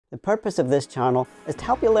The purpose of this channel is to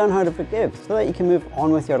help you learn how to forgive so that you can move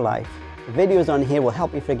on with your life. The videos on here will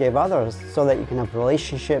help you forgive others so that you can have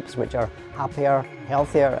relationships which are happier,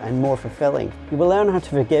 healthier and more fulfilling. You will learn how to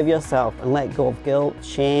forgive yourself and let go of guilt,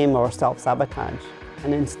 shame or self-sabotage,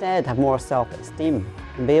 and instead have more self-esteem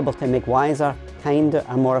and be able to make wiser, kinder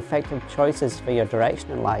and more effective choices for your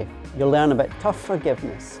direction in life. You'll learn about tough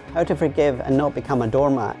forgiveness, how to forgive and not become a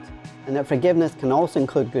doormat, and that forgiveness can also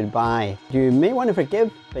include goodbye. You may want to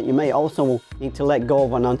forgive, but you may also need to let go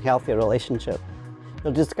of an unhealthy relationship.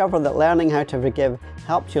 You'll discover that learning how to forgive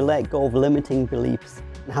helps you let go of limiting beliefs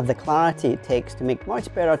and have the clarity it takes to make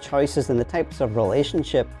much better choices in the types of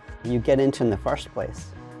relationship that you get into in the first place.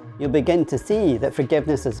 You'll begin to see that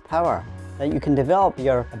forgiveness is power, that you can develop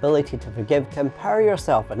your ability to forgive to empower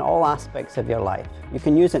yourself in all aspects of your life. You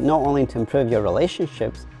can use it not only to improve your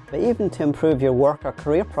relationships, but even to improve your work or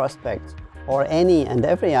career prospects or any and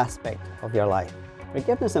every aspect of your life.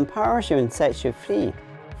 Forgiveness empowers you and sets you free.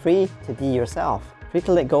 Free to be yourself. Free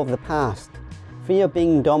to let go of the past, free of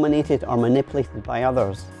being dominated or manipulated by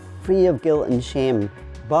others, free of guilt and shame,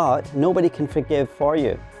 but nobody can forgive for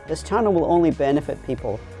you. This channel will only benefit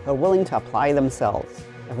people who are willing to apply themselves.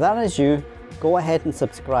 If that is you, go ahead and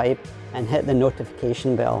subscribe and hit the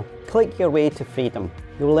notification bell. Click your way to freedom.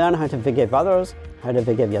 You'll learn how to forgive others, how to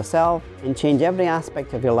forgive yourself, and change every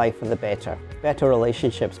aspect of your life for the better. Better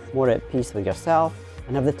relationships, more at peace with yourself,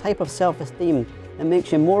 and have the type of self-esteem that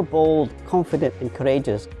makes you more bold, confident and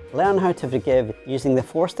courageous. Learn how to forgive using the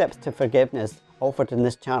 4 steps to forgiveness offered in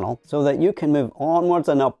this channel so that you can move onwards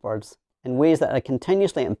and upwards in ways that are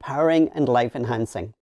continuously empowering and life enhancing.